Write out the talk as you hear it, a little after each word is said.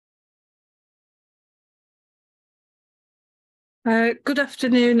Good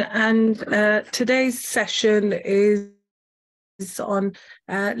afternoon, and today's session is on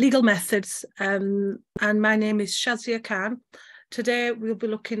legal methods, and my name is Shazia Khan. Today we'll be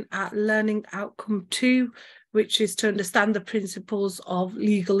looking at learning outcome 2, which is to understand the principles of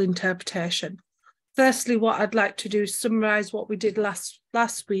legal interpretation. Firstly, what I'd like to do is summarise what we did last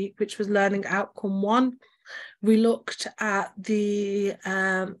week, which was learning outcome 1. We looked at the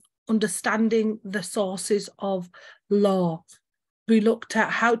understanding the sources of law. We looked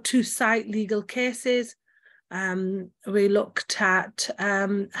at how to cite legal cases. We looked at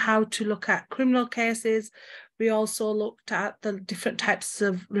how to look at criminal cases. We also looked at the different types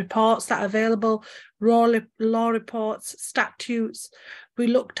of reports that are available, law reports, statutes. We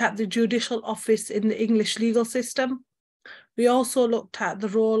looked at the judicial office in the English legal system. We also looked at the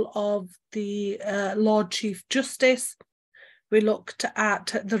role of the Lord Chief Justice. We looked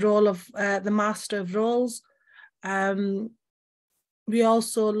at the role of the Master of Rolls. We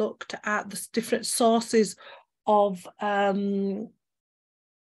also looked at the different sources of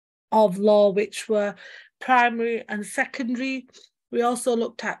law, which were primary and secondary. We also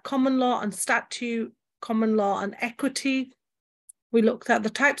looked at common law and statute, common law and equity. We looked at the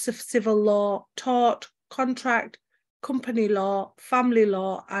types of civil law, tort, contract, company law, family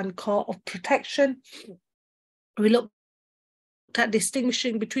law, and court of protection. We looked at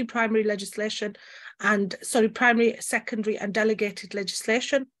distinguishing between primary, secondary, and delegated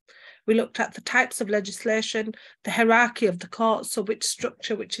legislation. We looked at the types of legislation, the hierarchy of the courts, so which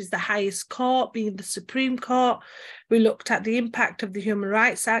structure, which is the highest court, being the Supreme Court. We looked at the impact of the Human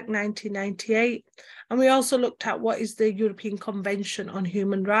Rights Act 1998, and we also looked at what is the European Convention on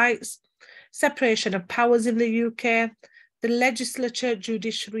Human Rights, separation of powers in the UK, the legislature,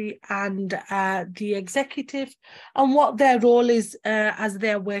 judiciary, and the executive, and what their role is as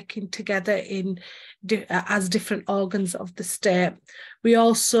they're working together as different organs of the state. We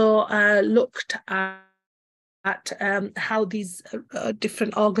also looked at how these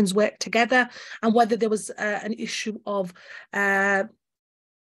different organs work together, and whether there was an issue of a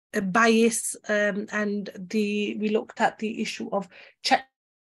bias, and we looked at the issue of checks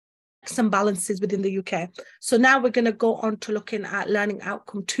and balances within the UK. So now we're going to go on to looking at learning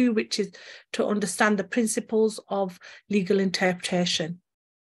outcome 2, which is to understand the principles of legal interpretation.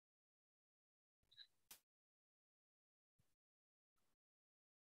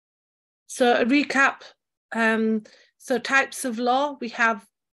 So a recap, so types of law, we have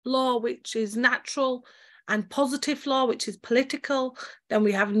law which is natural and positive law, which is political. Then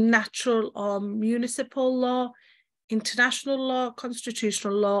we have natural or municipal law, international law,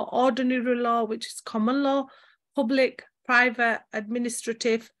 constitutional law, ordinary law, which is common law, public, private,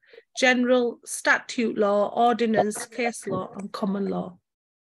 administrative, general, statute law, ordinance, case law, and common law.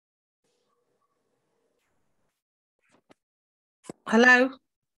 Hello?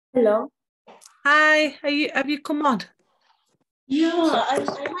 Hello. Hi, have you come on? Yeah, I had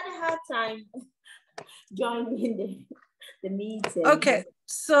a hard time joining the meeting. Okay,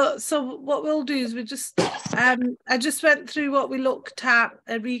 so what we'll do is I just went through what we looked at,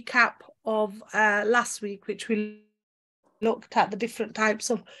 a recap of last week, which we looked at the different types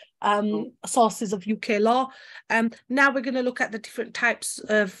of sources of UK law. Now we're going to look at the different types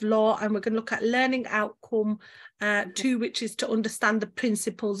of law, and we're going to look at learning outcome 2, which is to understand the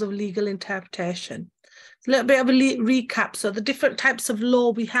principles of legal interpretation. A little bit of a recap. So the different types of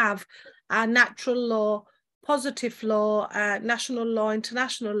law we have are natural law, positive law, national law,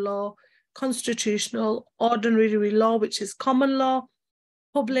 international law, constitutional, ordinary law, which is common law,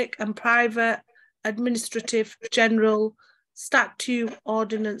 public and private, administrative, general, statute,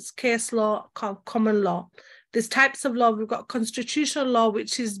 ordinance, case law, common law. There's types of law. We've got constitutional law,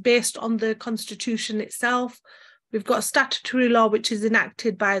 which is based on the constitution itself. We've got statutory law, which is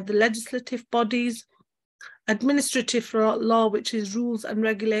enacted by the legislative bodies. Administrative law, which is rules and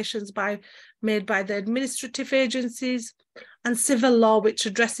regulations made by the administrative agencies. And civil law, which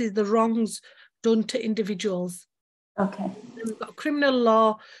addresses the wrongs done to individuals. Okay. Then we've got criminal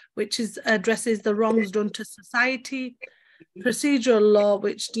law, which addresses the wrongs done to society. Procedural law,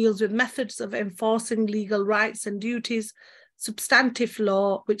 which deals with methods of enforcing legal rights and duties. Substantive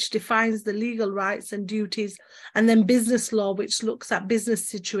law, which defines the legal rights and duties. And then business law, which looks at business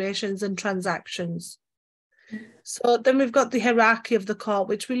situations and transactions. So then we've got the hierarchy of the court,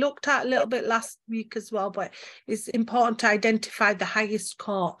 which we looked at a little bit last week as well, but it's important to identify the highest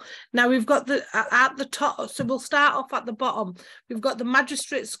court. Now we've got at the top, so we'll start off at the bottom. We've got the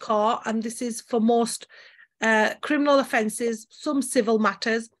magistrates' court, and this is for most criminal offences, some civil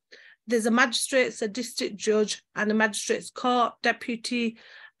matters. There's a magistrates, a district judge, and a magistrates' court deputy.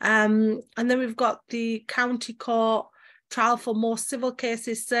 And then we've got the county court, trial for most civil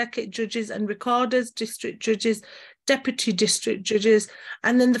cases, circuit judges and recorders, district judges, deputy district judges.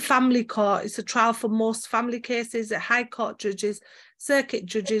 And then the family court is a trial for most family cases, high court judges, circuit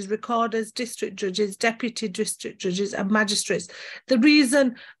judges, recorders, district judges, deputy district judges and magistrates. The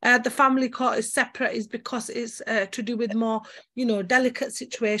reason the family court is separate is because it's to do with more, you know, delicate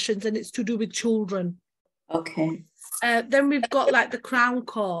situations, and it's to do with children. Okay. Then we've got like the Crown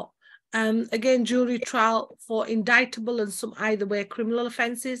Court. Again, jury trial for indictable and some either way criminal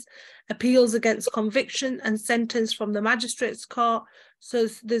offences, appeals against conviction and sentence from the magistrates court. So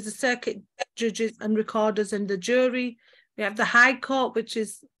there's the circuit judges and recorders and the jury. We have the High Court, which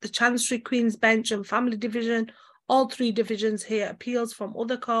is the Chancery, Queen's Bench and Family Division. All three divisions here, appeals from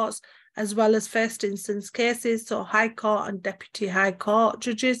other courts, as well as first instance cases, so High Court and Deputy High Court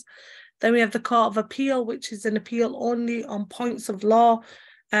judges. Then we have the Court of Appeal, which is an appeal only on points of law,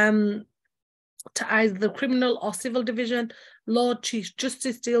 to either the criminal or civil division. Lord Chief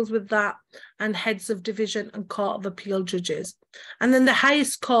Justice deals with that, and heads of division and Court of Appeal judges. And then the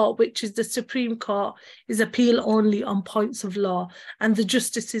highest court, which is the Supreme Court, is appeal only on points of law, and the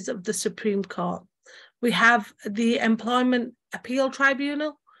justices of the Supreme Court. We have the Employment Appeal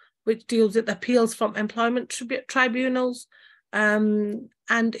Tribunal, which deals with appeals from employment tribunals, and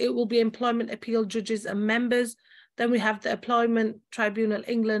it will be employment appeal judges and members. Then we have the Employment Tribunal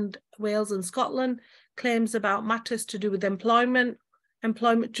England, Wales and Scotland, claims about matters to do with employment,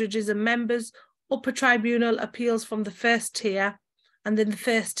 employment judges and members, Upper Tribunal appeals from the first tier, and then the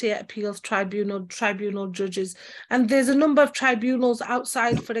first tier appeals tribunal judges. And there's a number of tribunals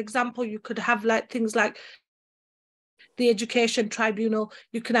outside. For example, you could have like things like the Education Tribunal.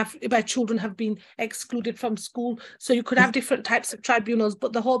 You can have where children have been excluded from school. So you could have different types of tribunals,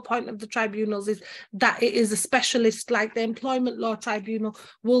 but the whole point of the tribunals is that it is a specialist, like the Employment Law Tribunal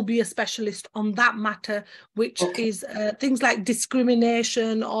will be a specialist on that matter, which is things like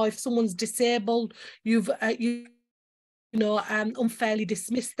discrimination, or if someone's disabled, unfairly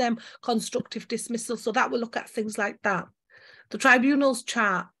dismissed them, constructive dismissal. So that will look at things like that. The tribunals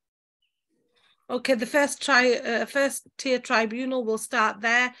chart. Okay, the first tier tribunal will start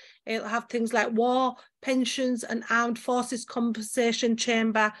there. It'll have things like war, pensions and armed forces compensation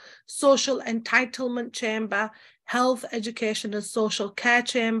chamber, social entitlement chamber, health, education and social care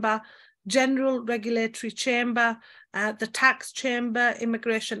chamber, general regulatory chamber, the tax chamber,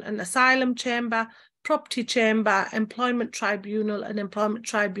 immigration and asylum chamber, property chamber, employment tribunal and employment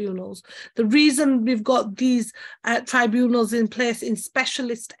tribunals. The reason we've got these tribunals in place in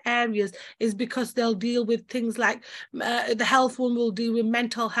specialist areas is because they'll deal with things like the health one will deal with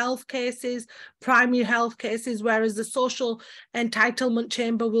mental health cases, primary health cases, whereas the social entitlement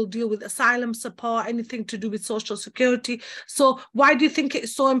chamber will deal with asylum support, anything to do with social security. So why do you think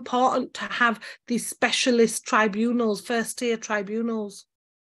it's so important to have these specialist tribunals, first tier tribunals?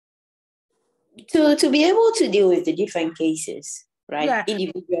 To be able to deal with the different cases, right? Yeah.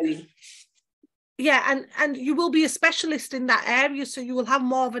 Individually. Yeah, and you will be a specialist in that area, so you will have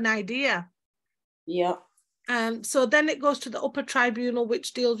more of an idea. Yeah. So then it goes to the Upper Tribunal,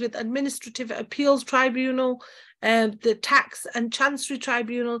 which deals with Administrative Appeals Tribunal, the Tax and Chancery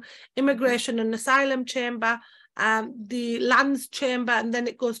Tribunal, Immigration and Asylum Chamber, the Lands Chamber, and then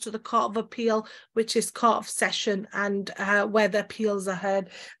it goes to the Court of Appeal, which is Court of Session, and where the appeals are heard.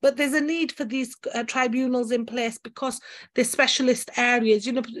 But there's a need for these tribunals in place because they're specialist areas.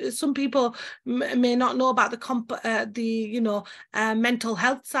 You know, some people may not know about the mental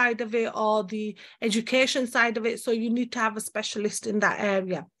health side of it or the education side of it, so you need to have a specialist in that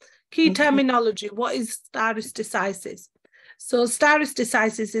area. Key terminology: what is stare decisis? So stare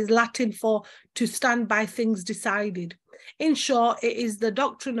decisis is Latin for to stand by things decided. In short, it is the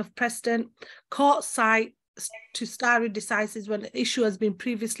doctrine of precedent. Court cite to stare decisis when an issue has been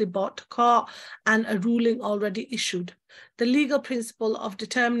previously brought to court and a ruling already issued. The legal principle of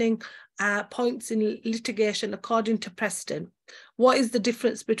determining points in litigation according to precedent. What is the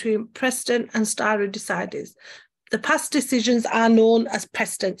difference between precedent and stare decisis? The past decisions are known as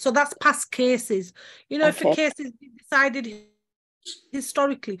precedent. So that's past cases. You know, if a case is decided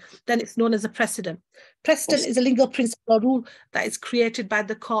historically, then it's known as a precedent. Precedent is a legal principle or rule that is created by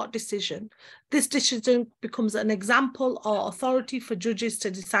the court decision. This decision becomes an example or authority for judges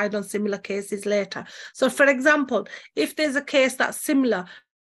to decide on similar cases later. So, for example, if there's a case that's similar,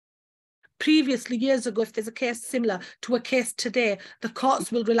 previously, years ago, if there's a case similar to a case today, the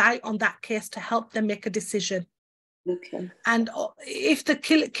courts will rely on that case to help them make a decision. Okay. And if the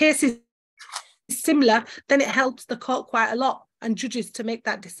case is similar, then it helps the court quite a lot and judges to make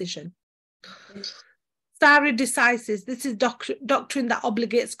that decision. Stare decisis, this is doctrine that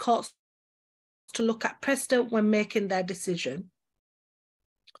obligates courts to look at precedent when making their decision.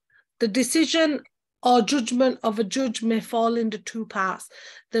 The decision or judgment of a judge may fall into two parts: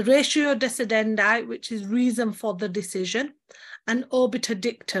 the ratio decidendi, which is reason for the decision, and obiter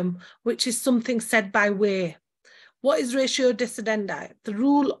dictum, which is something said by way. What is ratio decidendi? The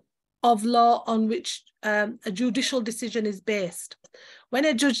rule of law on which a judicial decision is based. When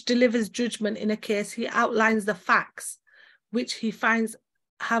a judge delivers judgment in a case, he outlines the facts which he finds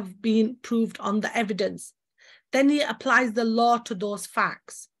have been proved on the evidence. Then he applies the law to those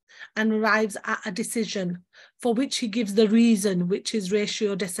facts and arrives at a decision for which he gives the reason, which is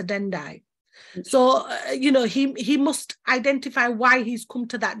ratio decidendi. So, he must identify why he's come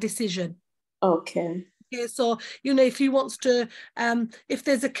to that decision. Okay. Okay, so, if he wants to, if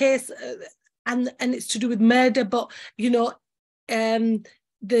there's a case and it's to do with murder, but,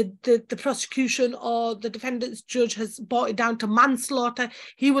 the prosecution or the defendant's judge has brought it down to manslaughter,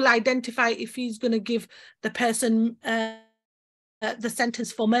 he will identify if he's going to give the person the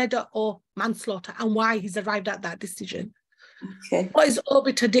sentence for murder or manslaughter and why he's arrived at that decision. Okay. What is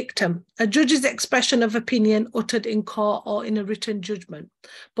obiter dictum? A judge's expression of opinion uttered in court or in a written judgment,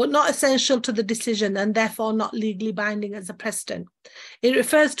 but not essential to the decision and therefore not legally binding as a precedent. It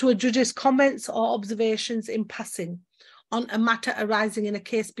refers to a judge's comments or observations in passing on a matter arising in a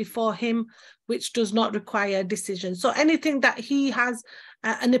case before him, which does not require a decision. So anything that he has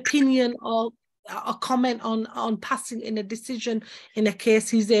an opinion or a comment on passing in a decision in a case,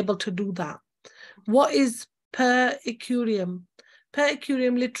 he's able to do that. What is per curiam? Per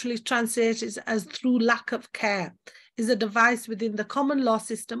curiam literally translated as through lack of care, is a device within the common law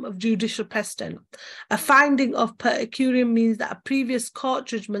system of judicial precedent. A finding of per curiam means that a previous court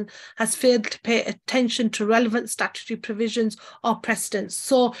judgment has failed to pay attention to relevant statutory provisions or precedents.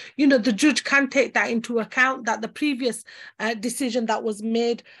 So, the judge can take that into account, that the previous decision that was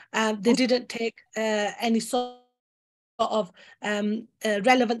made, they didn't take any sort of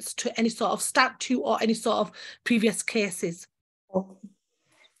relevance to any sort of statute or any sort of previous cases.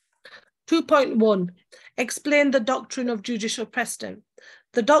 2.1, explain the doctrine of judicial precedent.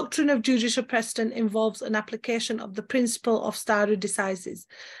 The doctrine of judicial precedent involves an application of the principle of stare decisis,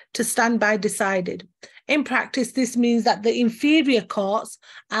 to stand by decided. In practice, this means that the inferior courts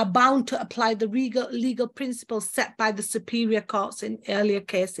are bound to apply the legal principles set by the superior courts in earlier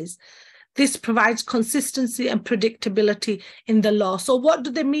cases. This provides consistency and predictability in the law. So what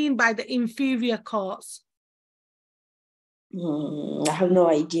do they mean by the inferior courts? I have no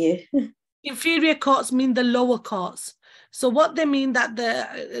idea. Inferior courts mean the lower courts. So what they mean that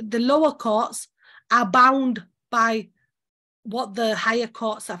the lower courts are bound by what the higher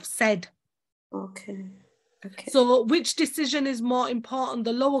courts have said. Okay. So which decision is more important,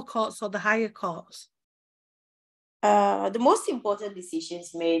 the lower courts or the higher courts? The most important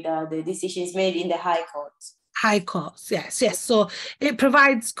decisions made are the decisions made in the high courts. High courts, yes. So it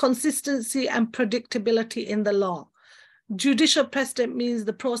provides consistency and predictability in the law. Judicial precedent means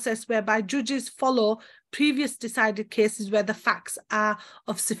the process whereby judges follow previous decided cases where the facts are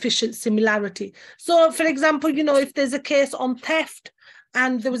of sufficient similarity. So, for example, if there's a case on theft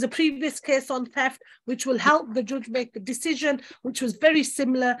and there was a previous case on theft, which will help the judge make a decision which was very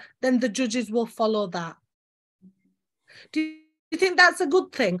similar, then the judges will follow that. Do you think that's a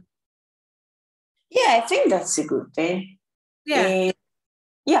good thing? Yeah, I think that's a good thing. Yeah.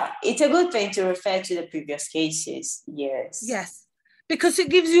 Yeah, it's a good thing to refer to the previous cases. Yes, because it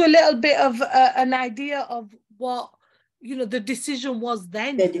gives you a little bit of an idea of what the decision was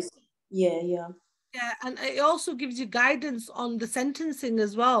then. Yeah, and it also gives you guidance on the sentencing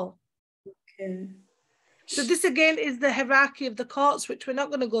as well. Okay. So this again is the hierarchy of the courts, which we're not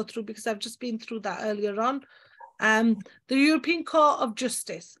going to go through because I've just been through that earlier on. The European Court of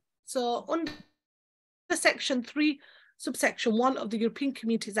Justice. So under Section 3, Subsection 1 of the European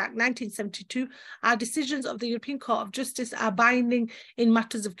Communities Act 1972, our decisions of the European Court of Justice are binding in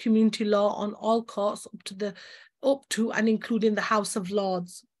matters of community law on all courts up to and including the House of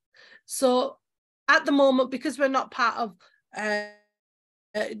Lords. So at the moment, because we're not part of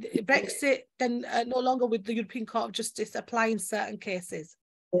Brexit, then no longer with the European Court of Justice apply in certain cases.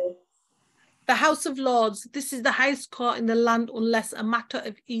 The House of Lords, this is the highest court in the land unless a matter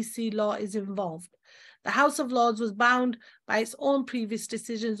of EC law is involved. The House of Lords was bound by its own previous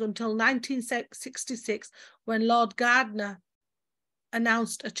decisions until 1966, when Lord Gardner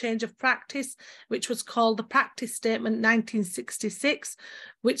announced a change of practice, which was called the Practice Statement 1966,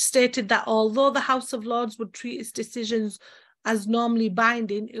 which stated that although the House of Lords would treat its decisions as normally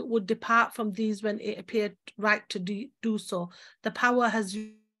binding, it would depart from these when it appeared right to do so. The power has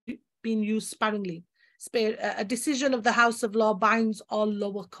been used sparingly. A decision of the House of Law binds all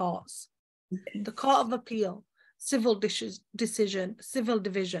lower courts. Okay. The Court of Appeal, civil decision, civil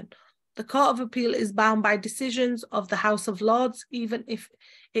division. The Court of Appeal is bound by decisions of the House of Lords, even if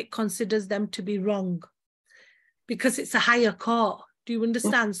it considers them to be wrong, because it's a higher court. Do you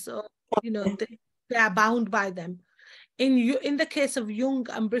understand? So, you know, they are bound by them. In the case of Young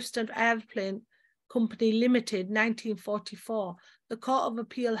and Bristol Airplane Company Limited, 1944, the Court of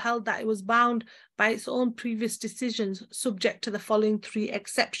Appeal held that it was bound by its own previous decisions, subject to the following three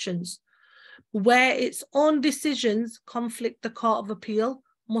exceptions. Where its own decisions conflict, the Court of Appeal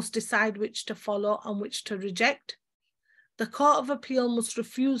must decide which to follow and which to reject. The Court of Appeal must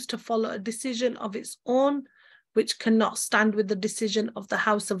refuse to follow a decision of its own, which cannot stand with the decision of the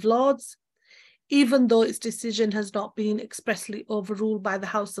House of Lords, even though its decision has not been expressly overruled by the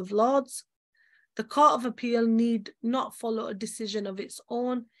House of Lords. The Court of Appeal need not follow a decision of its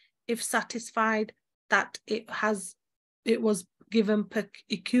own if satisfied that it was given per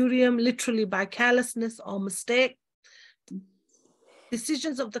curiam, literally by carelessness or mistake.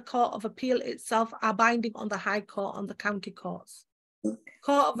 Decisions of the Court of Appeal itself are binding on the High Court and the county courts.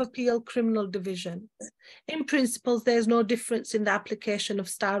 Court of Appeal Criminal Division. In principle, there is no difference in the application of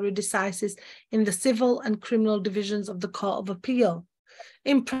stare decisis in the civil and criminal divisions of the Court of Appeal.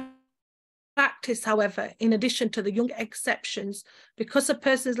 In practice, however, in addition to the Young exceptions, because a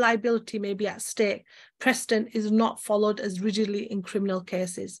person's liability may be at stake, precedent is not followed as rigidly in criminal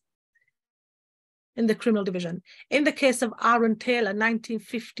cases. In the criminal division. In the case of Aaron Taylor,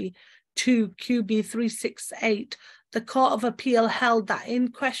 1952, QB 368, the Court of Appeal held that in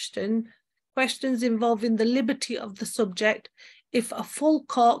questions involving the liberty of the subject, if a full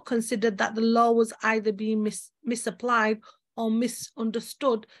court considered that the law was either being misapplied or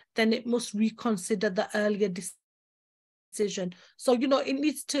misunderstood, then it must reconsider the earlier decision. So, you know, it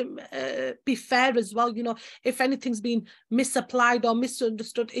needs to be fair as well. You know, if anything's been misapplied or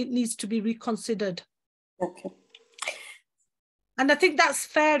misunderstood, it needs to be reconsidered. Okay. And I think that's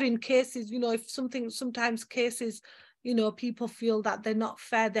fair in cases, you know, if sometimes cases, you know, people feel that they're not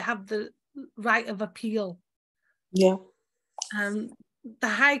fair, they have the right of appeal. Yeah. The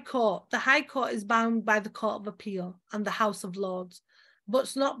High Court is bound by the Court of Appeal and the House of Lords, but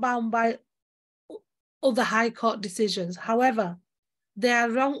it's not bound by other High Court decisions. However, there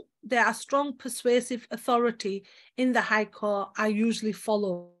are strong persuasive authority in the High Court are usually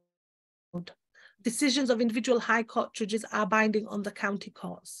followed. Decisions of individual High Court judges are binding on the county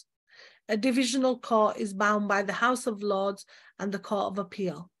courts. A divisional court is bound by the House of Lords and the Court of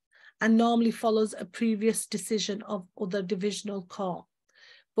Appeal, and normally follows a previous decision of other divisional court,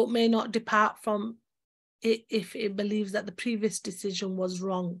 but may not depart from it if it believes that the previous decision was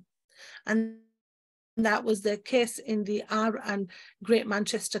wrong. And that was the case in the R and Great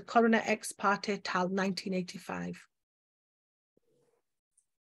Manchester Coroner ex parte Tal 1985.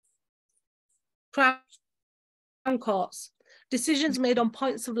 Crown Courts. Decisions made on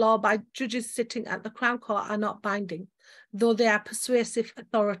points of law by judges sitting at the Crown Court are not binding, though they are persuasive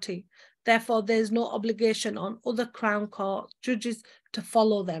authority. Therefore, there is no obligation on other Crown Court judges to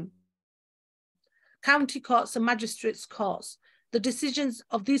follow them. County courts and magistrates' courts. The decisions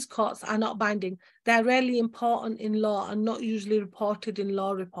of these courts are not binding. They are rarely important in law and not usually reported in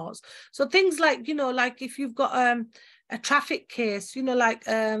law reports. So things like, you know, like if you've got a traffic case, you know, like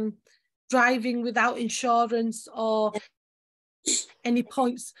driving without insurance or any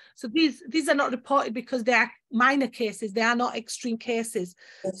points. So these are not reported because they are minor cases. They are not extreme cases.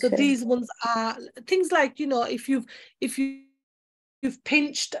 Okay. So these ones are things like, you know, if you've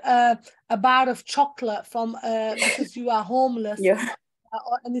pinched a bar of chocolate from because you are homeless, yeah,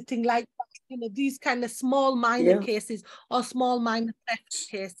 or anything like that, you know, these kind of small minor, yeah, cases or small minor theft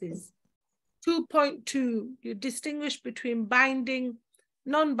cases. 2.2, you distinguish between binding,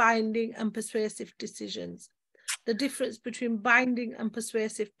 non-binding and persuasive decisions. The difference between binding and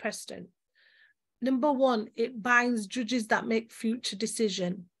persuasive precedent. Number one, it binds judges that make future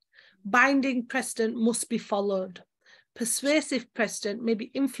decision. Binding precedent must be followed. Persuasive precedent may be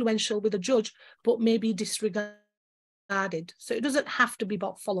influential with a judge, but may be disregarded. So it doesn't have to be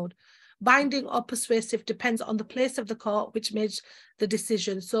followed. Binding or persuasive depends on the place of the court which made the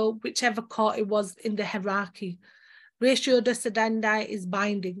decision. So whichever court it was in the hierarchy. Ratio decidendi is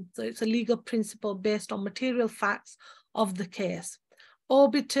binding. So it's a legal principle based on material facts of the case.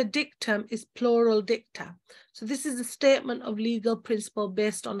 Obiter dictum is plural dicta. So this is a statement of legal principle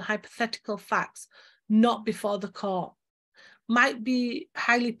based on hypothetical facts, not before the court. Might be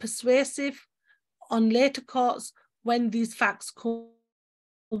highly persuasive on later courts when these facts come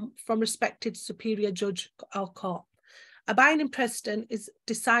from respected superior judge or court. A binding precedent is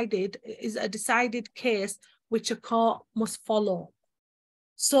a decided case which a court must follow.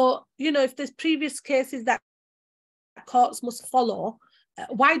 So, you know, if there's previous cases that courts must follow,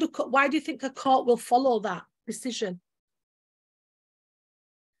 why do you think a court will follow that decision?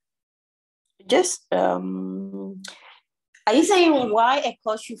 Just are you saying why a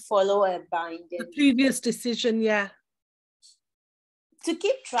court should follow a binding? The previous decision, yeah. To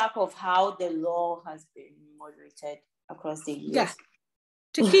keep track of how the law has been moderated across the years. Yeah.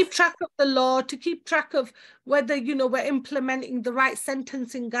 To keep track of the law, to keep track of whether, you know, we're implementing the right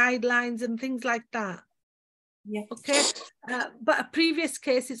sentencing guidelines and things like that. Yeah. Okay. But a previous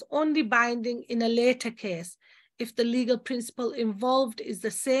case is only binding in a later case if the legal principle involved is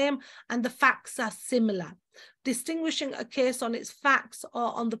the same and the facts are similar. Distinguishing a case on its facts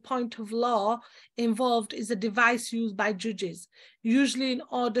or on the point of law involved is a device used by judges, usually in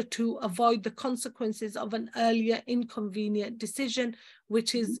order to avoid the consequences of an earlier inconvenient decision,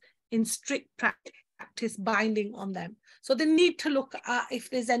 which is in strict practice binding on them. So they need to look at if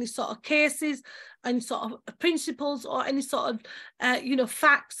there's any sort of cases, any sort of principles, or any sort of, you know,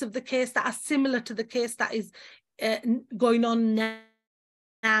 facts of the case that are similar to the case that is going on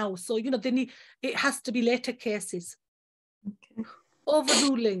now. So, you know, they need, it has to be later cases. Okay.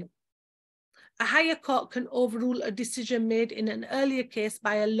 Overruling. A higher court can overrule a decision made in an earlier case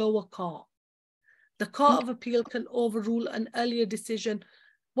by a lower court. The Court of Appeal can overrule an earlier decision.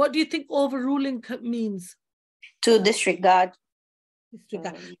 What do you think overruling means? To disregard.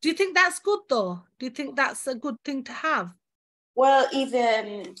 Disregard. Do you think that's good though? Do you think that's a good thing to have? Well,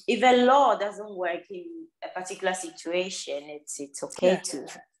 if a law doesn't work in a particular situation, it's okay to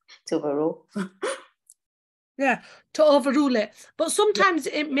overrule. Yeah, to overrule it. But sometimes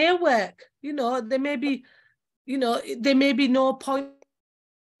it may work. You know, there may be, you know, there may be no point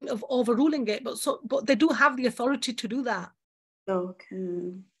of overruling it, but they do have the authority to do that.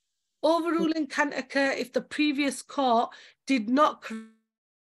 Okay. Overruling can occur if the previous court did not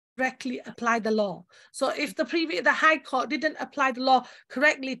correctly apply the law. So if the High Court didn't apply the law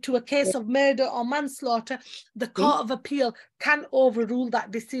correctly to a case of murder or manslaughter, the Court of Appeal can overrule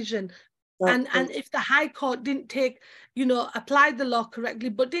that decision. And if the High Court didn't take, you know, apply the law correctly,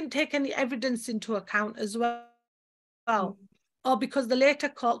 but didn't take any evidence into account as well, or because the later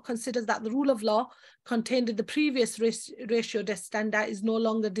court considers that the rule of law contained in the previous ratio de standa is no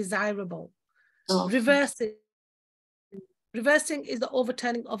longer desirable. Reversing. Reversing is the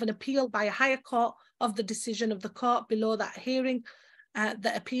overturning of an appeal by a higher court of the decision of the court below that hearing.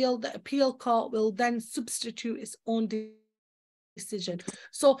 The appeal court will then substitute its own decision.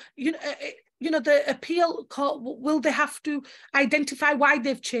 So, you know, the appeal court, will they have to identify why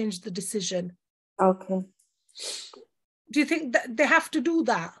they've changed the decision? Okay. Do you think that they have to do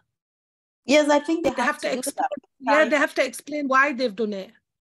that? Yes, I think they have to explain. Yeah, they have to explain why they've done it.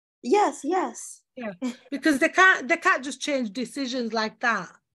 Yes, yes. Yeah, because they can't just change decisions like that.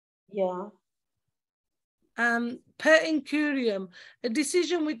 Yeah. Per incurium, a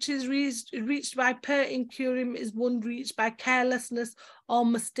decision which is reached by per incurium is one reached by carelessness or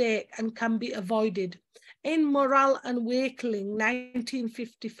mistake and can be avoided. In Morale and Wakeling,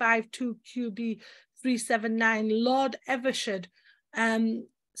 1955, 2 QB 379, Lord Evershed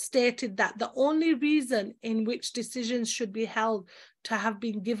stated that the only reason in which decisions should be held to have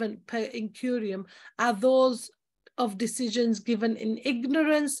been given per incurium are those of decisions given in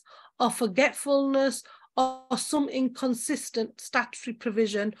ignorance or forgetfulness or some inconsistent statutory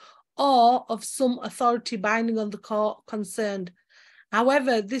provision or of some authority binding on the court concerned.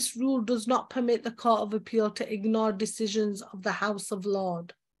 However, this rule does not permit the Court of Appeal to ignore decisions of the House of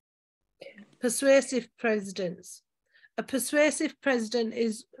Lords. Persuasive precedents. A persuasive precedent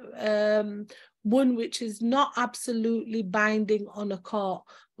is one which is not absolutely binding on a court,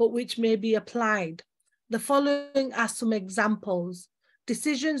 but which may be applied. The following are some examples.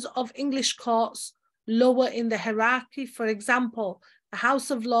 Decisions of English courts lower in the hierarchy. For example, the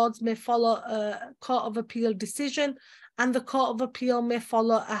House of Lords may follow a Court of Appeal decision, and the Court of Appeal may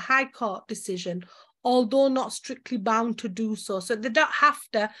follow a High Court decision, although not strictly bound to do so. So they don't have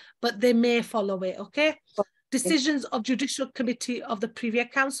to, but they may follow it, okay? Decisions of Judicial Committee of the Privy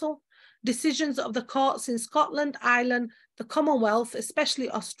Council, decisions of the courts in Scotland, Ireland, the Commonwealth, especially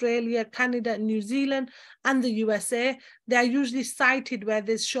Australia, Canada, New Zealand, and the USA. They are usually cited where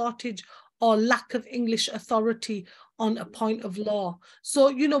there's shortage or lack of English authority on a point of law. So,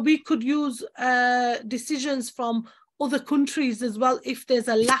 you know, we could use decisions from other countries as well if there's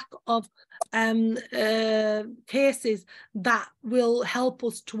a lack of cases that will help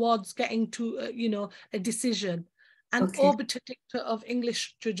us towards getting to, you know, a decision. and obiter dicta of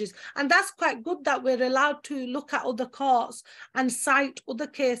English judges. And that's quite good that we're allowed to look at other courts and cite other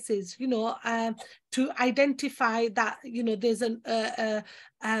cases, you know, to identify that, you know, there's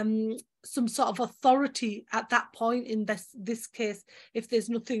some sort of authority at that point in this case, if there's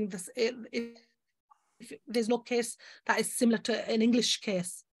nothing, if there's no case that is similar to an English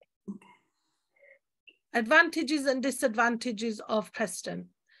case. Advantages and disadvantages of precedent.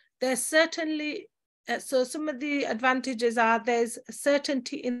 There's certainly, so some of the advantages are there's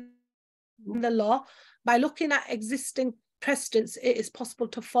certainty in the law. By looking at existing precedents, it is possible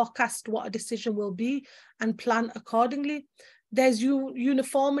to forecast what a decision will be and plan accordingly. There's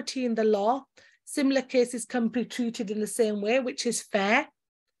uniformity in the law. Similar cases can be treated in the same way, which is fair.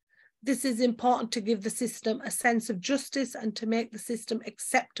 This is important to give the system a sense of justice and to make the system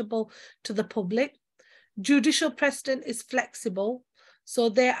acceptable to the public. Judicial precedent is flexible. So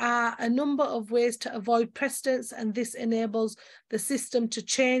there are a number of ways to avoid precedents, and this enables the system to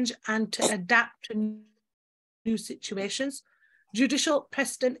change and to adapt to new situations. Judicial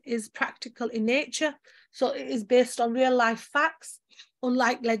precedent is practical in nature, so it is based on real life facts,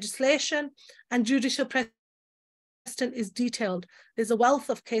 unlike legislation, and judicial precedent is detailed. There's a wealth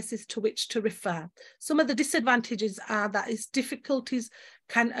of cases to which to refer. Some of the disadvantages are that its difficulties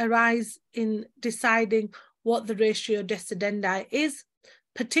can arise in deciding what the ratio decidendi is,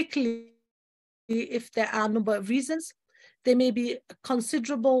 particularly if there are a number of reasons. There may be a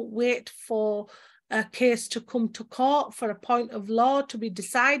considerable wait for a case to come to court for a point of law to be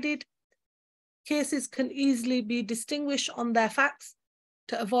decided. Cases can easily be distinguished on their facts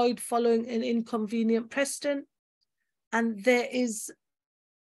to avoid following an inconvenient precedent. And there is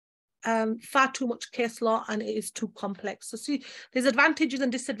far too much case law and it is too complex. So see, there's advantages and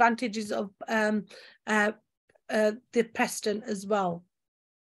disadvantages of the precedent as well.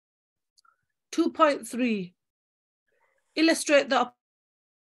 2.3, illustrate the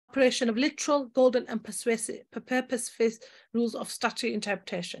operation of literal, golden and purposive rules of statutory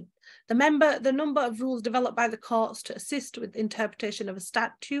interpretation. The number of rules developed by the courts to assist with interpretation of a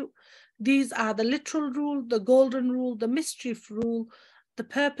statute. These are the literal rule, the golden rule, the mischief rule, the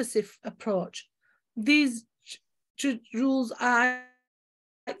purposive approach. These rules are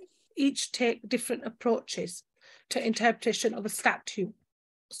each take different approaches to interpretation of a statute.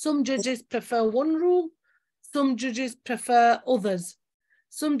 Some judges prefer one rule, some judges prefer others.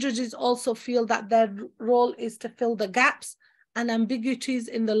 Some judges also feel that their role is to fill the gaps and ambiguities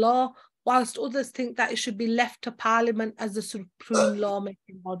in the law, whilst others think that it should be left to Parliament as the supreme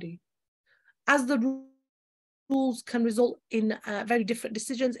lawmaking body. As the rules can result in very different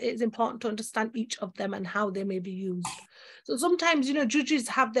decisions, it is important to understand each of them and how they may be used. So sometimes, you know, judges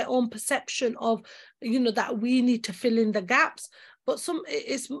have their own perception of, you know, that we need to fill in the gaps, but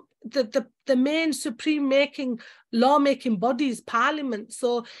it's the main supreme lawmaking body is Parliament.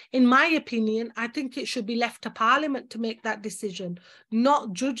 So in my opinion, I think it should be left to Parliament to make that decision,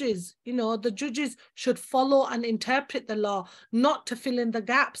 not judges. You know, the judges should follow and interpret the law, not to fill in the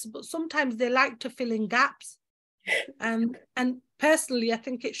gaps, but sometimes they like to fill in gaps. And personally, I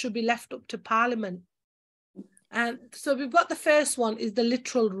think it should be left up to Parliament. And so we've got the first one is the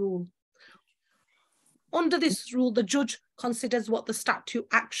literal rule. Under this rule, the judge considers what the statute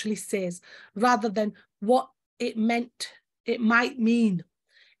actually says rather than what it might mean.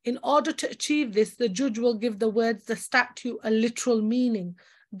 In order to achieve this, the judge will give the words the statute a literal meaning.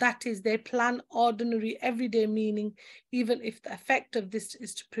 That is, they plan ordinary everyday meaning, even if the effect of this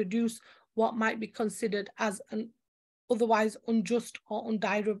is to produce what might be considered as an otherwise unjust or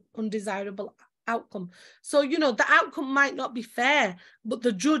undesirable outcome. So, you know, the outcome might not be fair, but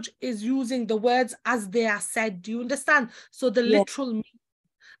the judge is using the words as they are said. Do you understand? So the literal meaning,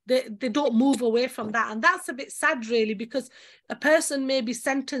 they don't move away from that. And that's a bit sad, really, because a person may be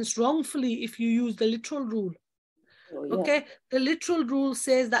sentenced wrongfully if you use the literal rule. Oh, yeah. Okay, the literal rule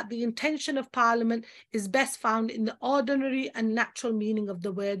says that the intention of Parliament is best found in the ordinary and natural meaning of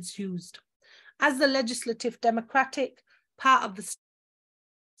the words used. As the legislative democratic part of the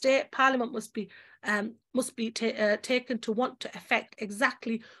state, Parliament must be taken to want to effect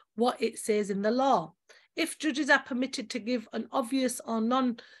exactly what it says in the law. If judges are permitted to give an obvious or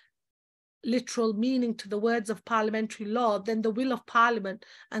non-literal meaning to the words of parliamentary law, then the will of Parliament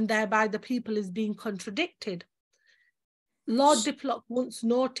and thereby the people is being contradicted. Lord Diplock once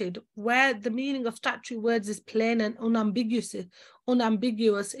noted, where the meaning of statutory words is plain and unambiguous,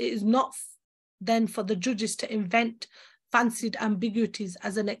 it is not then for the judges to invent fancied ambiguities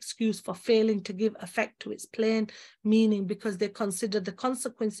as an excuse for failing to give effect to its plain meaning, because they consider the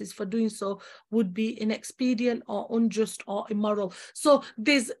consequences for doing so would be inexpedient or unjust or immoral. So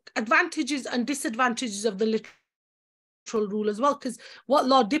there's advantages and disadvantages of the literal literal rule as well, because what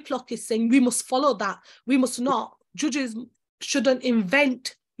Lord Diplock is saying, we must follow that. We must not. Judges shouldn't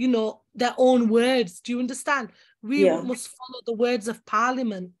invent, you know, their own words. Do you understand? We must follow the words of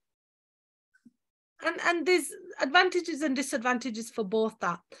Parliament. And there's advantages and disadvantages for both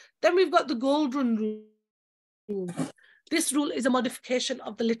that. Then we've got the golden rule. This rule is a modification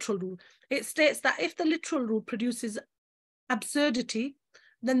of the literal rule. It states that if the literal rule produces absurdity,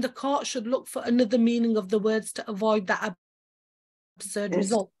 then the court should look for another meaning of the words to avoid that absurd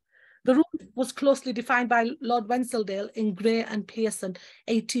result. The rule was closely defined by Lord Wensleydale in Gray and Pearson,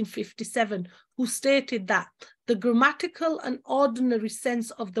 1857, who stated that the grammatical and ordinary sense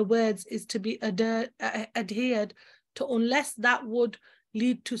of the words is to be adhered to unless that would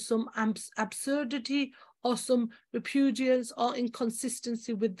lead to some absurdity or some repudiance or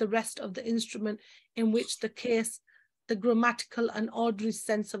inconsistency with the rest of the instrument, in which the case the grammatical and ordinary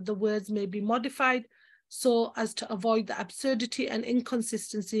sense of the words may be modified so as to avoid the absurdity and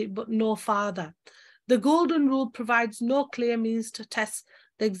inconsistency, but no farther. The golden rule provides no clear means to test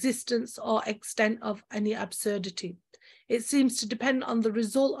the existence or extent of any absurdity. It seems to depend on the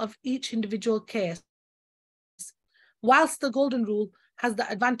result of each individual case. Whilst the golden rule has the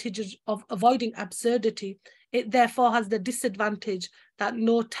advantage of avoiding absurdity, it therefore has the disadvantage that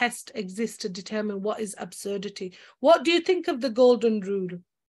no test exists to determine what is absurdity. What do you think of the golden rule?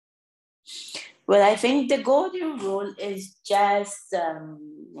 Well, I think the golden rule is just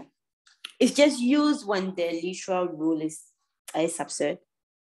it's just used when the literal rule is absurd.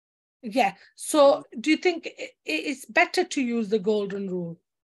 Yeah. So do you think it's better to use the golden rule?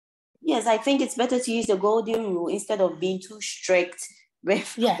 Yes, I think it's better to use the golden rule instead of being too strict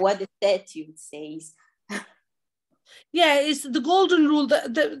with what the statute says. Yeah, it's the golden rule.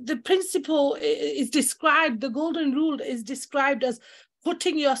 The principle is described, the golden rule is described as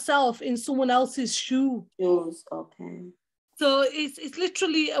putting yourself in someone else's shoes. Okay. So it's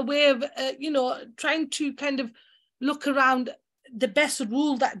literally a way of, you know, trying to kind of look around the best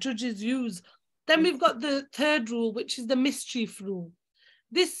rule that judges use. Then we've got the third rule, which is the mischief rule.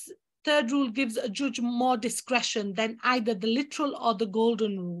 This third rule gives a judge more discretion than either the literal or the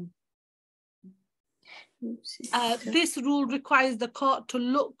golden rule. This rule requires the court to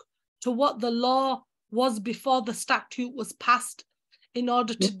look to what the law was before the statute was passed in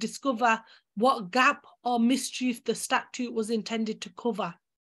order to discover what gap or mischief the statute was intended to cover.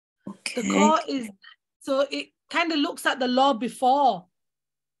 Okay. The court is, so it kind of looks at the law before.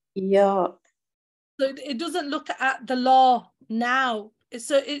 Yeah. So it doesn't look at the law now.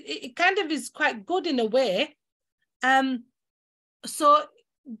 So it kind of is quite good in a way. So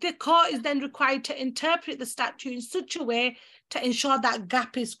the court is then required to interpret the statute in such a way to ensure that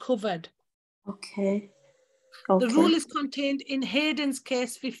gap is covered. Okay. The rule is contained in Hayden's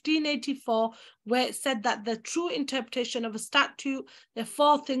case 1584, where it said that the true interpretation of a statute, the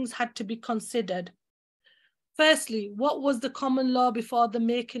four things had to be considered. Firstly, what was the common law before the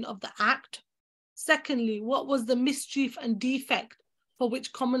making of the act? Secondly, what was the mischief and defect for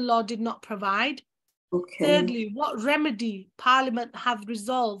which common law did not provide? Thirdly, what remedy Parliament have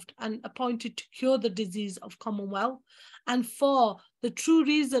resolved and appointed to cure the disease of Commonwealth? And 4, the true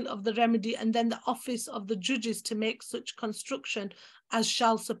reason of the remedy, and then the office of the judges to make such construction as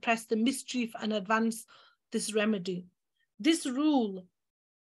shall suppress the mischief and advance this remedy. This rule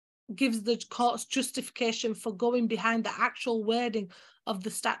gives the court's justification for going behind the actual wording of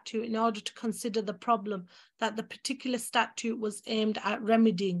the statute in order to consider the problem that the particular statute was aimed at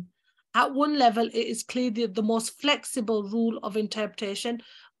remedying. At one level, it is clearly the most flexible rule of interpretation,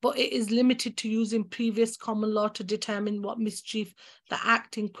 but it is limited to using previous common law to determine what mischief the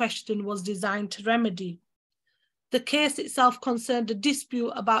act in question was designed to remedy. The case itself concerned a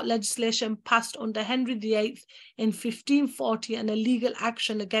dispute about legislation passed under Henry VIII in 1540 and a legal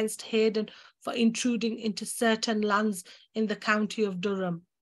action against Hayden for intruding into certain lands in the county of Durham.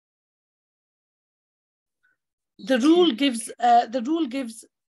 The rule gives a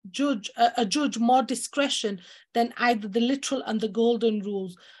judge more discretion than either the literal and the golden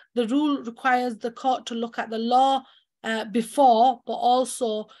rules. The rule requires the court to look at the law before, but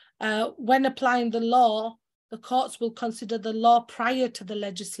also when applying the law, the courts will consider the law prior to the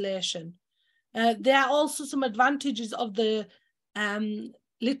legislation. There are also some advantages of the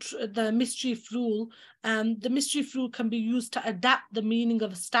mischief rule. The mischief rule can be used to adapt the meaning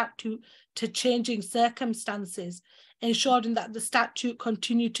of a statute to changing circumstances, ensuring that the statute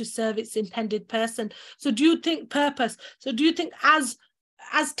continue to serve its intended person. So do you think purpose? So do you think as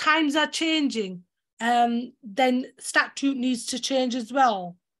times are changing, then statute needs to change as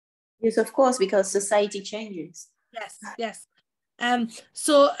well? Yes, of course, because society changes. Yes, yes.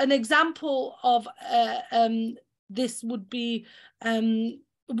 So an example of this would be,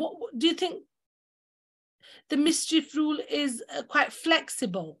 what do you think the mischief rule is quite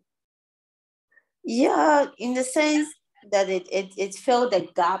flexible? Yeah, in the sense that it filled the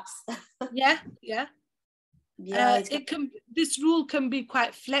gaps. Yeah. Yeah, this rule can be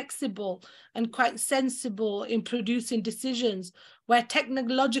quite flexible and quite sensible in producing decisions where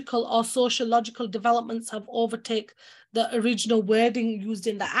technological or sociological developments have overtaken the original wording used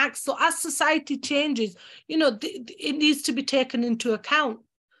in the Act. So as society changes, you know, it needs to be taken into account.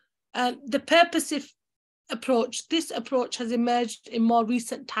 The purposive approach, this approach has emerged in more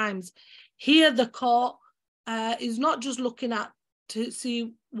recent times. Here, the court is not just looking at to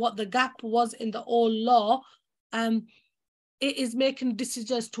see what the gap was in the old law, it is making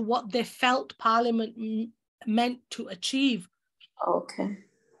decisions as to what they felt Parliament meant to achieve. Okay.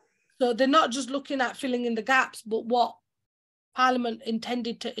 So they're not just looking at filling in the gaps, but what Parliament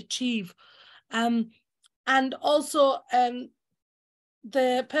intended to achieve. And also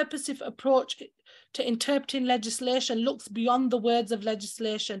the purposive approach to interpreting legislation looks beyond the words of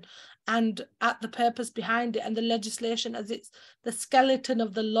legislation and at the purpose behind it, and the legislation as it's the skeleton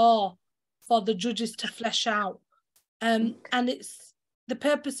of the law for the judges to flesh out. And it's the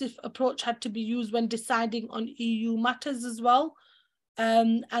purposive approach had to be used when deciding on EU matters as well.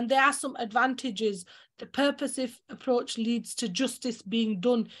 And there are some advantages. The purposive approach leads to justice being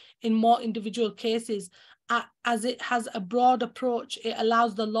done in more individual cases. As it has a broad approach, it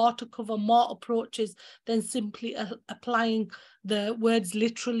allows the law to cover more approaches than simply applying the words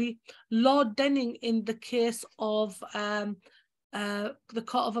literally. Lord Denning, in the case of the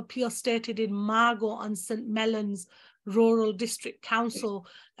Court of Appeal, stated in Margot and St. Mellons Rural District Council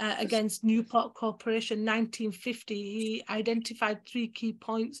against Newport Corporation 1950, he identified 3 key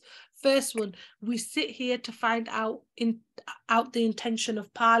points. First one, we sit here to find out the intention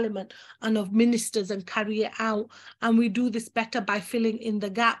of Parliament and of ministers and carry it out, and we do this better by filling in the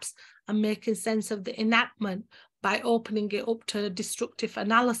gaps and making sense of the enactment by opening it up to destructive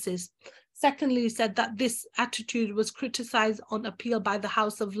analysis. Secondly, he said that this attitude was criticised on appeal by the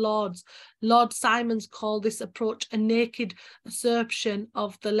House of Lords. Lord Simons called this approach a naked usurpation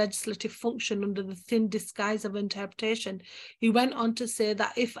of the legislative function under the thin disguise of interpretation. He went on to say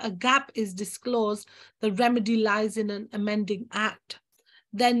that if a gap is disclosed, the remedy lies in an amending act.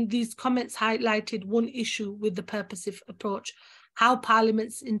 Then these comments highlighted one issue with the purposive approach: how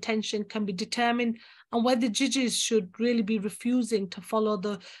Parliament's intention can be determined and whether judges should really be refusing to follow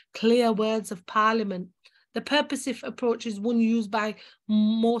the clear words of Parliament. The purposive approach is one used by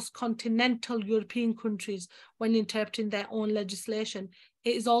most continental European countries when interpreting their own legislation.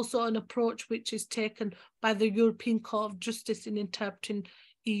 It is also an approach which is taken by the European Court of Justice in interpreting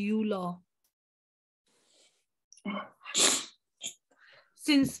EU law.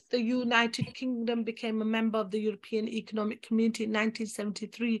 Since the United Kingdom became a member of the European Economic Community in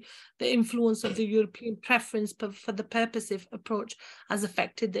 1973, the influence of the European preference for the purposive approach has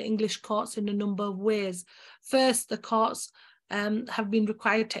affected the English courts in a number of ways. First, the courts have been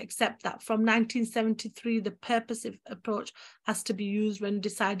required to accept that from 1973, the purposive approach has to be used when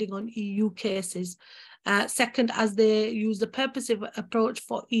deciding on EU cases. Second, as they use the purposive approach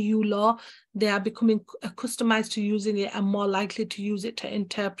for EU law, they are becoming accustomed to using it and more likely to use it to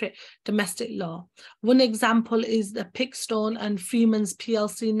interpret domestic law. One example is the Pickstone and Freeman's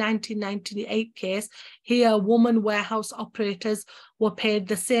PLC 1998 case. Here, women warehouse operators were paid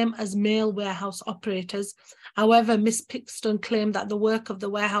the same as male warehouse operators. However, Ms. Pickstone claimed that the work of the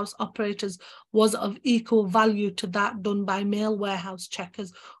warehouse operators was of equal value to that done by male warehouse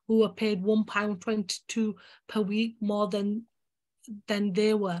checkers, who were paid £1.22 per week more than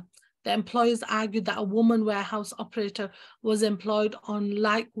they were. The employers argued that a woman warehouse operator was employed on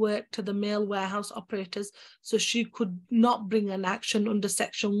like work to the male warehouse operators, so she could not bring an action under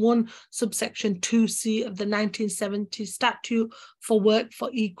Section 1, subsection 2C of the 1970 statute for work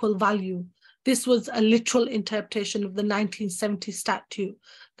for equal value. This was a literal interpretation of the 1970 statute.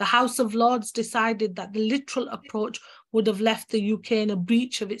 The House of Lords decided that the literal approach would have left the UK in a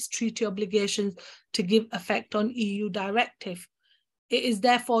breach of its treaty obligations to give effect on EU directive. It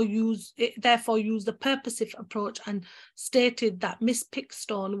therefore used the purposive approach and stated that Miss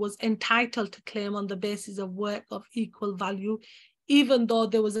Pickstone was entitled to claim on the basis of work of equal value, even though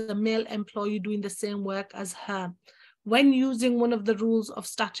there was a male employee doing the same work as her. When using one of the rules of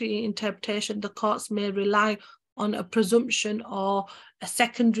statutory interpretation, the courts may rely on a presumption or a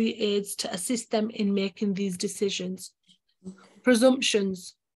secondary aids to assist them in making these decisions.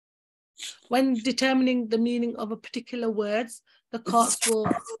 Presumptions. When determining the meaning of a particular words, the courts will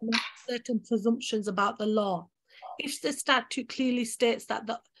make certain presumptions about the law. If the statute clearly states that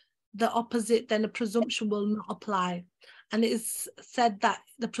the the opposite, then a presumption will not apply. And it is said that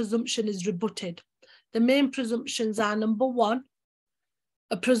the presumption is rebutted. The main presumptions are, number one,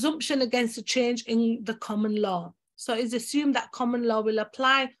 a presumption against a change in the common law. So it's assumed that common law will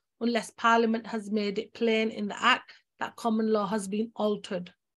apply unless Parliament has made it plain in the Act that common law has been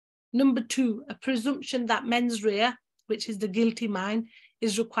altered. Number two, a presumption that mens rea, which is the guilty mind,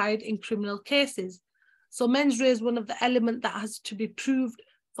 is required in criminal cases. So mens rea is one of the elements that has to be proved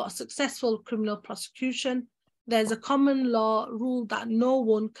for a successful criminal prosecution. There's a common law rule that no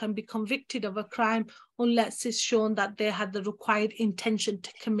one can be convicted of a crime unless it's shown that they had the required intention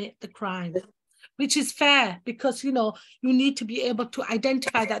to commit the crime, which is fair because, you know, you need to be able to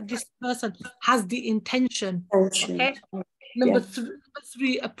identify that this person has the intention. Okay. Number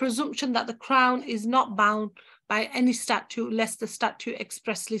three, a presumption that the Crown is not bound by any statute unless the statute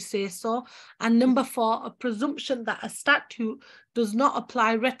expressly says so. And number four, a presumption that a statute does not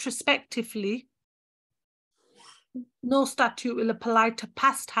apply retrospectively. No statute will apply to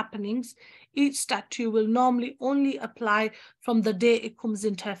past happenings. Each statute will normally only apply from the day it comes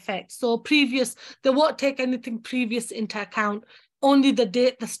into effect. So previous, they won't take anything previous into account, only the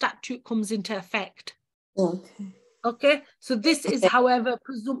date the statute comes into effect. Okay. Okay, so this is, however,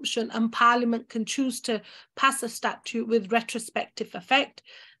 presumption, and Parliament can choose to pass a statute with retrospective effect.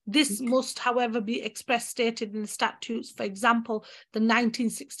 This must, however, be express stated in the statutes. For example, the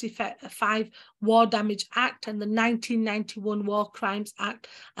 1965 War Damage Act and the 1991 War Crimes Act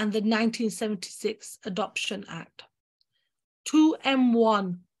and the 1976 Adoption Act.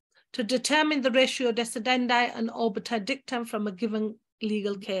 2M1, to determine the ratio decidendi and obiter dictum from a given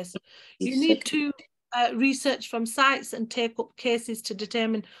legal case. You need to research from sites and take up cases to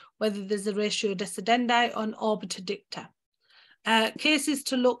determine whether there's a ratio decidendi or an obiter dicta. Cases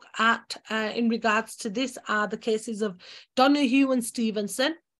to look at in regards to this are the cases of Donoghue and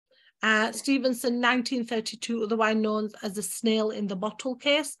Stevenson. Stevenson, 1932, otherwise known as the snail in the bottle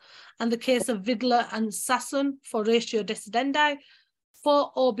case, and the case of Vidler and Sasson for ratio decidendi.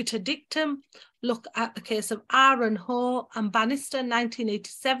 For obiter dictum, look at the case of Aaron Ho and Bannister,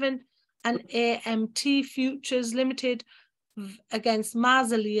 1987, and AMT Futures Limited against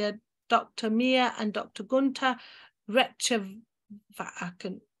Marzalia, Dr. Meir and Dr. Gunter, I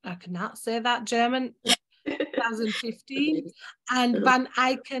cannot say that, German, 2015, and Van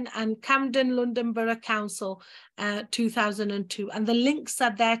Eycken and Camden London Borough Council, 2002. And the links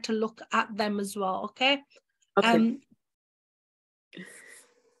are there to look at them as well, okay?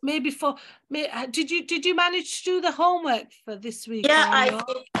 Did you manage to do the homework for this week? Yeah, I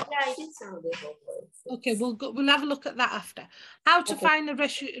did some of the homework. Okay, we'll have a look at that after. How to find a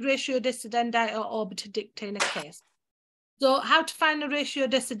ratio decidendi or obiter dicta in a case. So how to find a ratio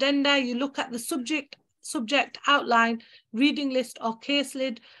decidendi, you look at the subject outline, reading list or case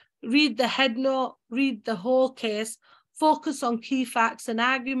lid, read the head note, read the whole case, focus on key facts and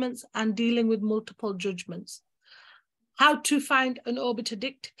arguments, and dealing with multiple judgments. How to find an obiter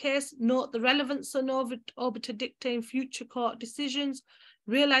dicta case, note the relevance of obiter dicta in future court decisions,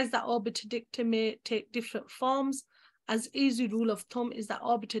 realize that obiter dicta may take different forms. As easy rule of thumb is that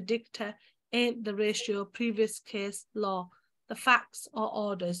obiter dicta ain't the ratio previous case law, the facts or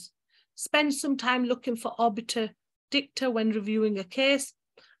orders. Spend some time looking for obiter dicta when reviewing a case,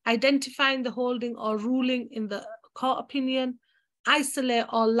 identifying the holding or ruling in the court opinion, isolate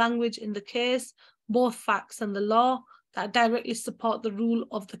all language in the case, both facts and the law, that directly support the rule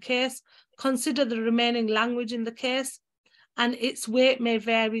of the case. Consider the remaining language in the case, and its weight may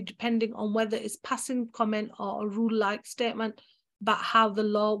vary depending on whether it's passing comment or a rule-like statement about how the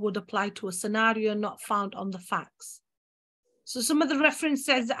law would apply to a scenario not found on the facts. So some of the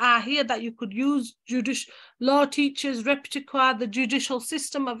references are here that you could use: law teachers, repertoire, the judicial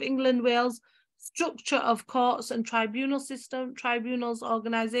system of England, Wales, structure of courts and tribunal system, tribunals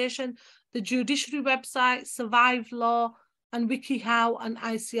organisation, the judiciary website, Survive Law, and WikiHow and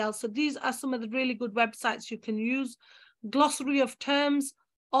ICL. So these are some of the really good websites you can use. Glossary of terms,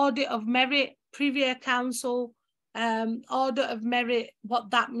 audit of merit, Privy Council, order of merit, what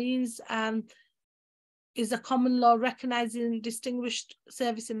that means is a common law recognizing distinguished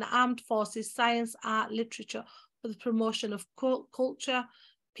service in the armed forces, science, art, literature for the promotion of culture.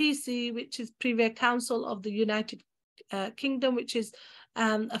 PC, which is Privy Council of the United Kingdom, which is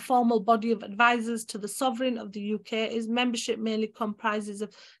a formal body of advisors to the sovereign of the UK. Its membership mainly comprises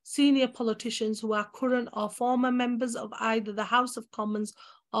of senior politicians who are current or former members of either the House of Commons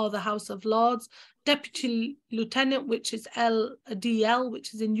or the House of Lords. Deputy Lieutenant, which is LDL,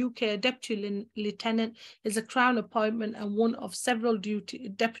 which is in UK, Deputy Lieutenant is a Crown appointment and one of several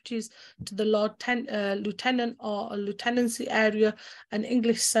deputies to the Lieutenant or a lieutenancy area, an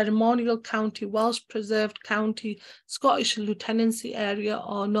English ceremonial county, Welsh preserved county, Scottish lieutenancy area,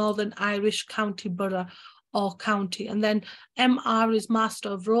 or Northern Irish county borough or county. And then MR is Master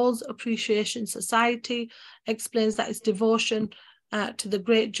of Rolls Appreciation Society, explains that it's devotion to the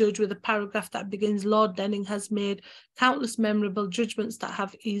great judge, with a paragraph that begins, Lord Denning has made countless memorable judgments that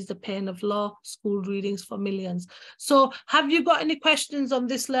have eased the pain of law, school readings for millions. So have you got any questions on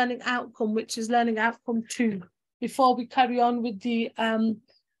this learning outcome, which is learning outcome 2, before we carry on with the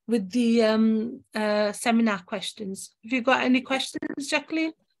seminar questions? Have you got any questions,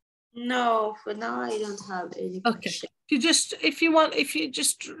 Jacqueline? No, for now I don't have any questions. If you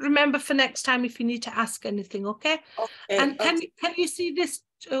just remember for next time if you need to ask anything, okay? And can you see this?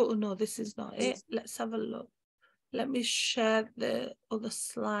 Oh no, this is not it. Let's have a look. Let me share the other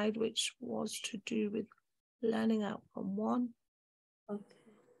slide, which was to do with learning outcome 1. Okay.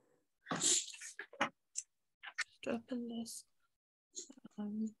 Just open this.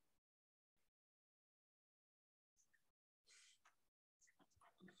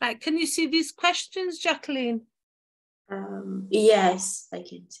 Right, can you see these questions, Jacqueline? Yes, I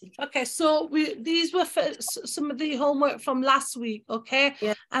can see. Okay, so these were for some of the homework from last week, okay?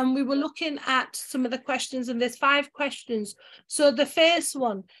 Yeah. And we were looking at some of the questions, and there's 5 questions. So the first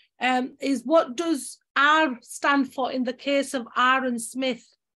one is, what does R stand for in the case of R and Smith?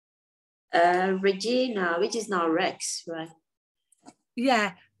 Regina, which is now Rex, right?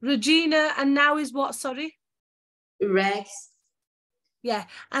 Yeah, Regina, and now is what, sorry? Rex. Yeah,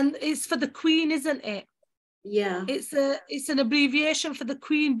 and it's for the Queen, isn't it? Yeah. It's an abbreviation for the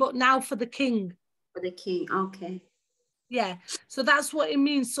Queen, but now for the King. For the King, okay. Yeah, so that's what it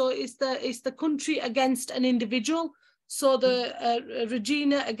means. So it's the country against an individual. So the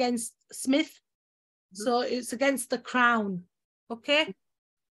Regina against Smith. So it's against the Crown. Okay.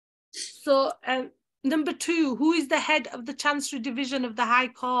 So number 2, who is the head of the Chancery Division of the High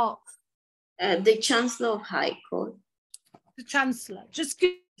Court? The Chancellor of High Court. The Chancellor. Just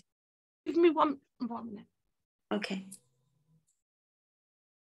give me one minute. Okay.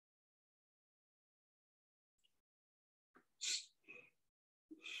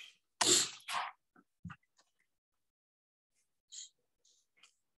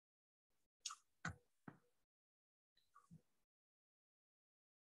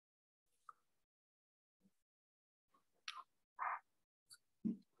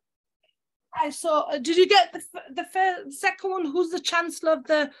 So did you get the second one? Who's the Chancellor of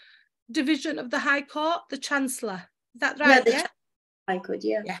the Division of the High Court? The Chancellor. Is that right? Yeah, High Court,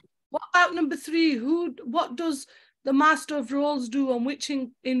 yeah. Yeah. What about number 3? What does the Master of Rolls do,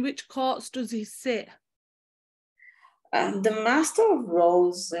 and in which courts does he sit? The Master of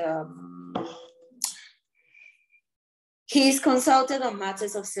Rolls, he is consulted on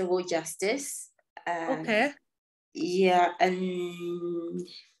matters of civil justice. Okay. Yeah, and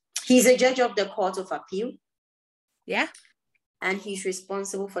he's a judge of the Court of Appeal. Yeah. And he's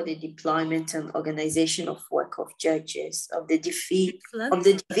responsible for the deployment and organization of work of judges of the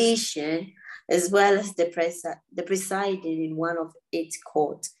division, as well as the presiding in one of its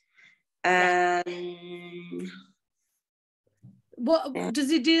courts. What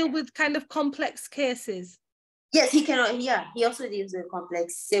does he deal with? Kind of complex cases? Yes, he cannot. Yeah, he also deals with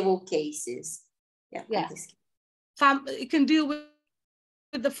complex civil cases. Yeah. It can deal with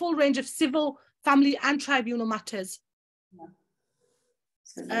the full range of civil, family, and tribunal matters. Yeah.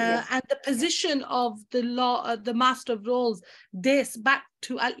 So, and the position of the Master of Rolls dates back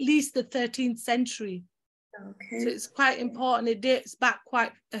to at least the 13th century. Okay. So it's quite important. It dates back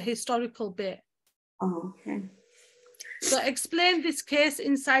quite a historical bit. Oh, okay. So explain this case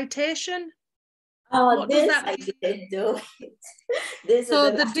in citation. Oh, what this does that I mean? didn't do it.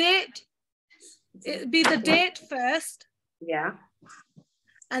 So the date, it'd be the date first. Yeah.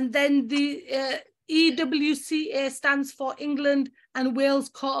 And then the EWCA stands for England and Wales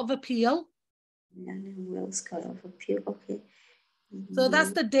Court of Appeal. England and Wales Court of Appeal, okay. So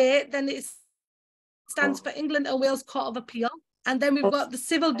that's the date. Then it stands for England and Wales Court of Appeal. And then we've got the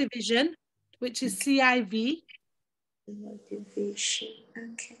Civil Division, which is CIV. Civil Division,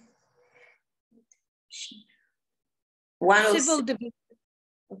 okay. Civil Division.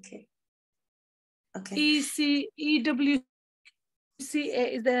 Okay. Okay. EWCA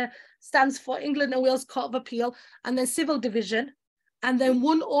stands for England and Wales Court of Appeal, and then Civil Division. And then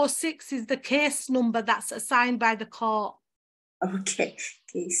 106 is the case number that's assigned by the court. Okay.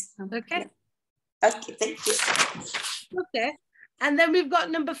 Case number. Okay. Yeah. Okay, thank you. Okay. And then we've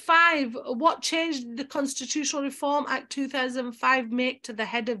got number 5. What change did the Constitutional Reform Act 2005 make to the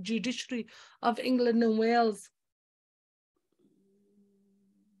head of judiciary of England and Wales?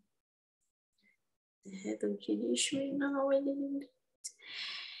 The head of judiciary? No,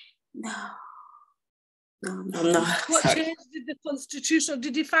 no. What Sorry. change did the Constitutional,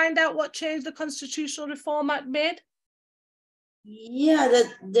 did you find out what change the Constitutional Reform Act made? Yeah,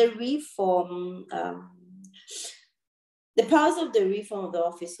 the reform, the powers of the reform of the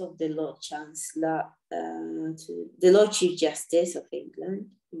office of the Lord Chancellor to the Lord Chief Justice of England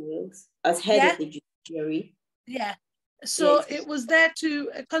and Wales as head of the judiciary. Yeah. So Yes. it was there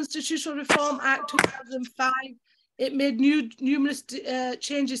to Constitutional Reform Act 2005. It made numerous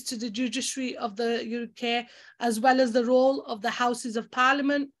changes to the judiciary of the UK, as well as the role of the Houses of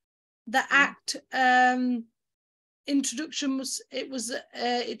Parliament. The Act introduction was,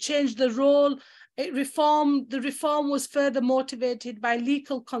 it changed the role. The reform was further motivated by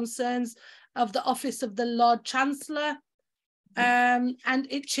legal concerns of the office of the Lord Chancellor. And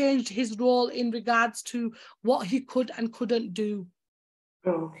it changed his role in regards to what he could and couldn't do.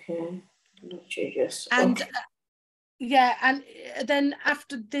 Okay. Changes. And okay. Yeah, and then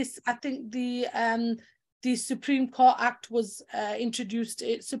after this, I think the Supreme Court Act was introduced.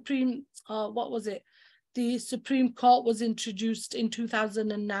 The Supreme Court was introduced in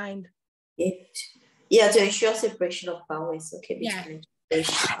 2009. Yeah, to ensure separation of powers. Okay. Yeah.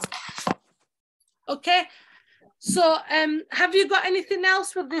 Okay. So have you got anything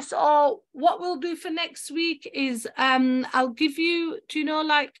else with this? Or what we'll do for next week is I'll give you, do you know,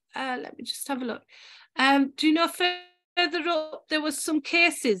 like, let me just have a look. Do you know further up there was some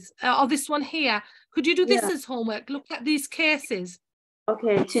cases, or this one here? Could you do this as homework? Look at these cases.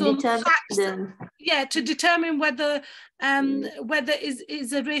 Okay, to determine to determine whether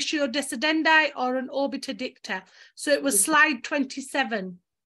is a ratio decidendi or an obiter dicta. So it was slide 27.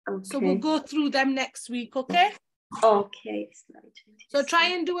 Okay. So we'll go through them next week, okay? Okay, slide 27. So try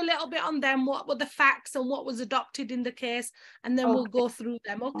and do a little bit on them, what were the facts and what was adopted in the case, and then we'll go through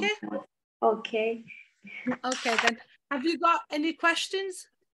them, okay? Okay. Okay, then. Have you got any questions?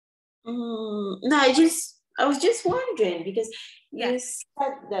 No, I was just wondering, because you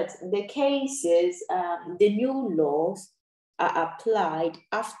said that the cases, the new laws are applied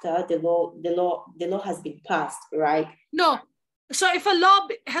after the law has been passed, right? No. So if a law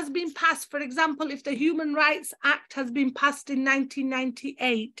has been passed, for example, if the Human Rights Act has been passed in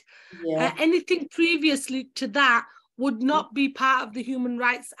 1998, anything previously to that would not be part of the Human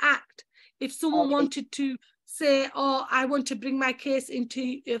Rights Act. If someone wanted to say, oh, I want to bring my case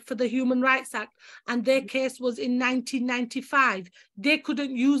into for the Human Rights Act, and their case was in 1995, they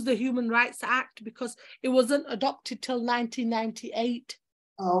couldn't use the Human Rights Act because it wasn't adopted till 1998.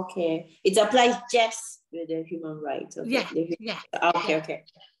 Okay, it applies just with the human rights. Okay.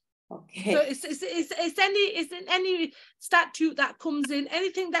 Okay. So it's in any statute that comes in,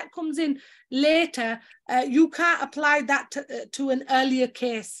 anything that comes in later, you can't apply that to an earlier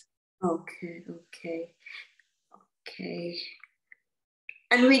case. Okay.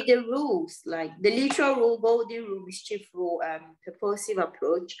 And with the rules, like the literal rule, golden rule, mischief rule, purposive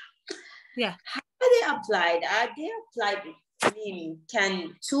approach, how are they applied? Are they applied? I mean,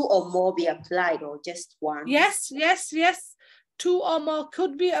 can 2 or more be applied, or just 1? Yes. 2 or more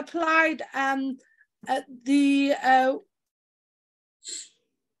could be applied.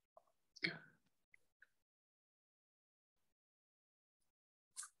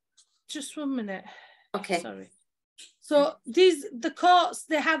 Just 1 minute. Okay. Sorry. So the courts,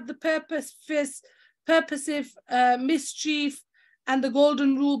 they have the purposive, mischief, and the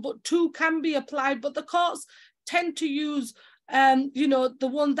golden rule, but 2 can be applied. But the courts tend to use, the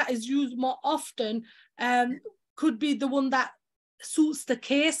one that is used more often could be the one that suits the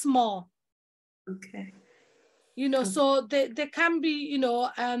case more. Okay. So they can be,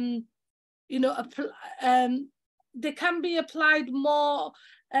 they can be applied more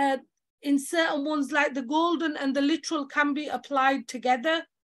in certain ones, like the golden and the literal can be applied together,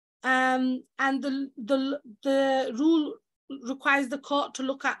 and the rule requires the court to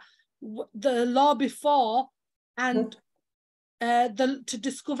look at the law before and to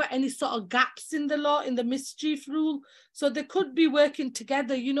discover any sort of gaps in the law, in the mischief rule. So they could be working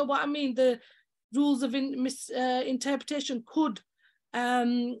together, you know what I mean? The rules of interpretation could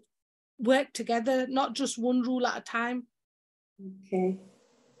work together, not just one rule at a time. Okay.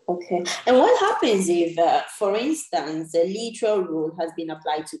 And what happens if, for instance, the literal rule has been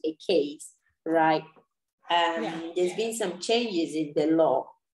applied to a case, right? There's been some changes in the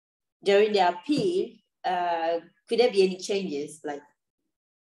law. During the appeal, could there be any changes? Like,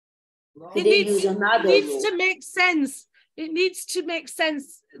 could they use another rule? It needs to make sense. it needs to make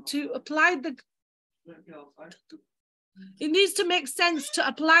sense to apply the. It needs to make sense to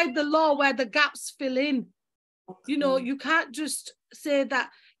apply the law where the gaps fill in. You know, you can't just say that,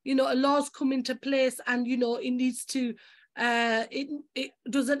 you know, a law's come into place and, you know, it needs to, it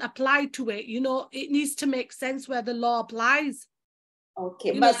doesn't apply to it. You know, it needs to make sense where the law applies.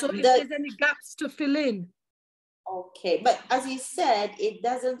 Okay, you know, so if there's any gaps to fill in. Okay, but as you said, it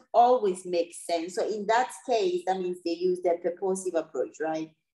doesn't always make sense. So in that case, that means they use the purposive approach, right?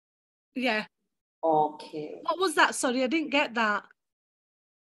 Yeah. Okay. What was that? Sorry, I didn't get that.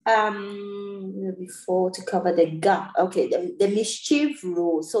 Before to cover the gap. Okay, the mischief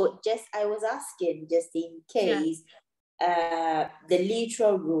rule. So just I was asking just in case the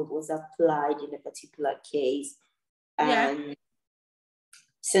literal rule was applied in a particular case. And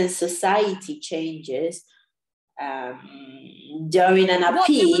since society changes during an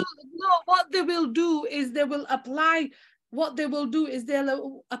appeal. What they will do is they will apply. What they will do is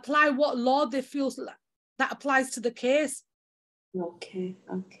they'll apply what law they feel that applies to the case. Okay,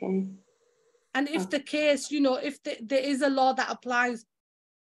 okay. And if the case, you know, if there is a law that applies,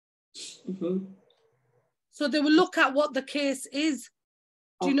 so they will look at what the case is.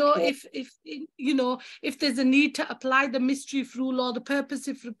 Do you know, if you know, if there's a need to apply the mischief rule or the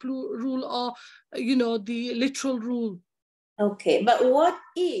purposive rule or, you know, the literal rule. Okay, but what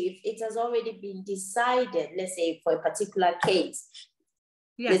if it has already been decided, let's say for a particular case,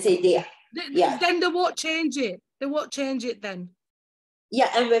 let's say then they won't change it. They won't change it then.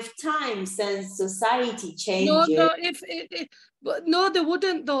 Yeah, and with time, since society changes. No, they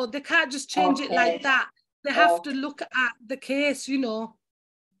wouldn't though. They can't just change it like that. They have to look at the case, you know.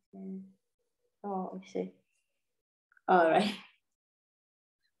 Oh, I see. All right.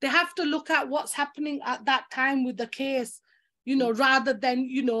 They have to look at what's happening at that time with the case, you know, rather than,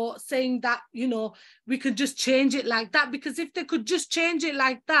 you know, saying that, you know, we could just change it like that. Because if they could just change it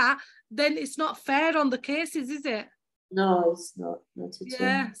like that, then it's not fair on the cases, is it? No, it's not at all.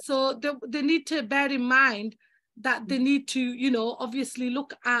 Yeah, so they need to bear in mind that they need to, you know, obviously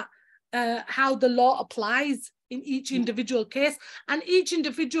look at how the law applies in each individual case, and each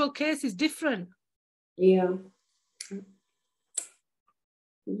individual case is different. Yeah.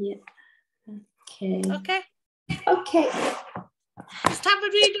 Yeah. Okay. Okay. Just have a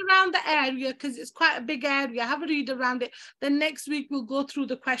read around the area because it's quite a big area. Have a read around it. Then next week we'll go through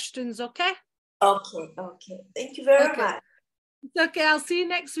the questions, okay? Okay. Thank you very much. It's okay. I'll see you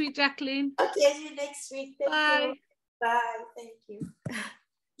next week, Jacqueline. Okay, see you next week. Thank you. Bye. Thank you.